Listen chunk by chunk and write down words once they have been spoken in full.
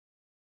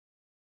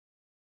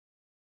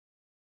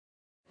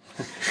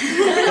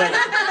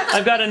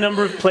I've got a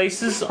number of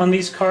places on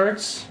these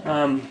cards.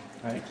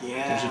 Right?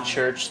 Yeah. There's a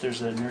church,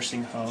 there's a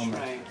nursing home,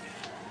 Right.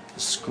 a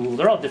school.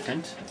 They're all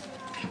different.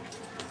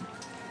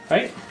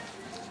 Right?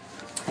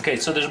 Okay,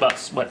 so there's about,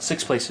 what,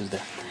 6 places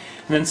there.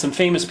 And then some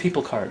famous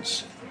people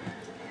cards.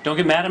 Don't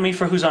get mad at me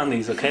for who's on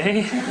these,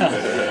 okay?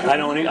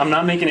 I'm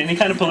not making any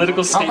kind of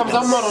political How statements.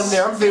 comes I'm not on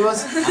there? I'm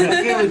famous.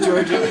 Okay with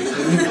Georgia.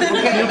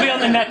 You'll be on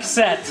the next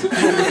set. You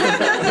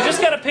just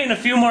got to paint a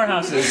few more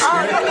houses.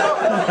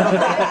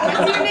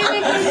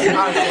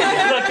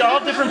 Look, all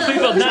different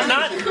people.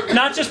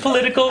 Not just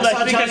political.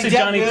 I think I said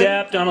Johnny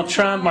Depp, Donald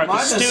Trump, Martha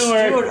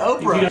Stewart,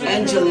 Oprah,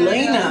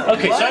 Angelina.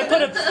 Okay, so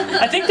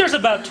I think there's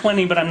about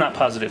 20, but I'm not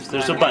positive.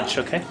 There's a bunch,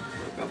 okay?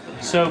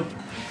 So,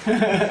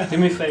 do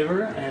me a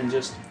favor and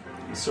just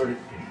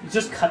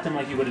cut them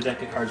like you would a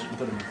deck of cards and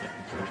put them right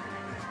there.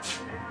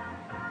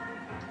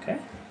 Okay?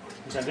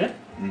 Is that good?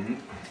 Mm-hmm.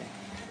 Okay.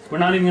 We're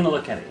not even going to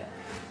look at it yet.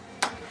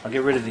 I'll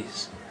get rid of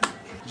these.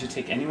 Did you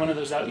take any one of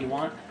those out you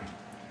want?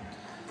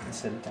 And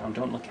set it down.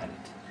 Don't look at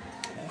it.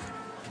 Okay?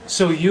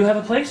 So you have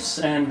a place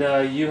and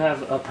you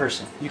have a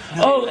person.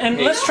 Oh, and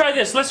let's try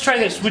this. Let's try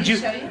this. Would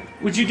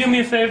you do me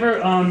a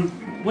favor?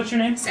 What's your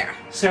name? Sarah.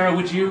 Sarah,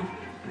 would you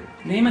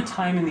name a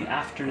time in the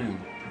afternoon?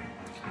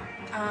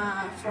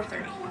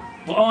 4:30.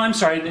 Well, oh, I'm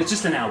sorry. It's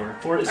just an hour.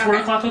 Is 4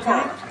 o'clock okay?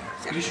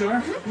 Yeah. You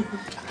sure?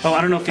 Oh, I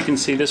don't know if you can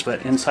see this,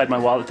 but inside my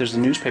wallet there's a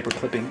newspaper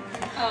clipping.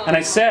 Oh. And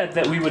I said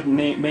that we would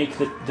make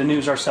the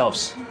news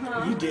ourselves.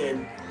 You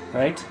did,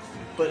 right?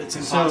 but it's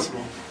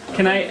impossible. So,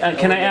 can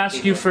I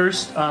ask you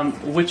first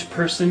which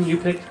person you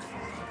picked?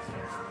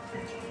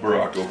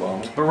 Barack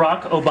Obama.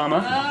 Barack Obama.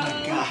 Oh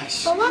my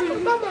gosh. Barack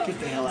Obama. Get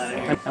the hell out of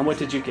here. And what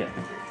did you get?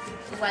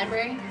 The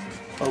library.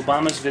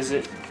 Obama's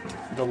visit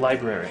the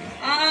library.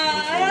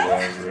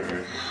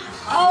 Library.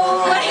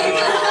 Oh my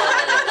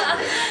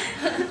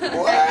god.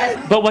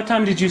 What? But what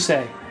time did you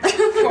say?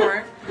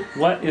 4.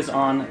 What is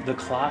on the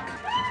clock?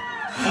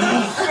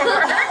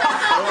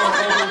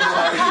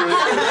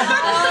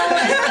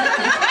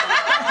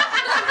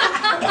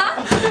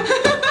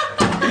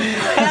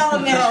 Hell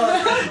no.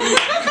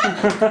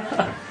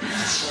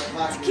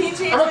 Can you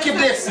change I'm gonna keep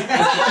this.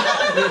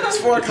 It's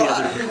 4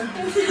 o'clock.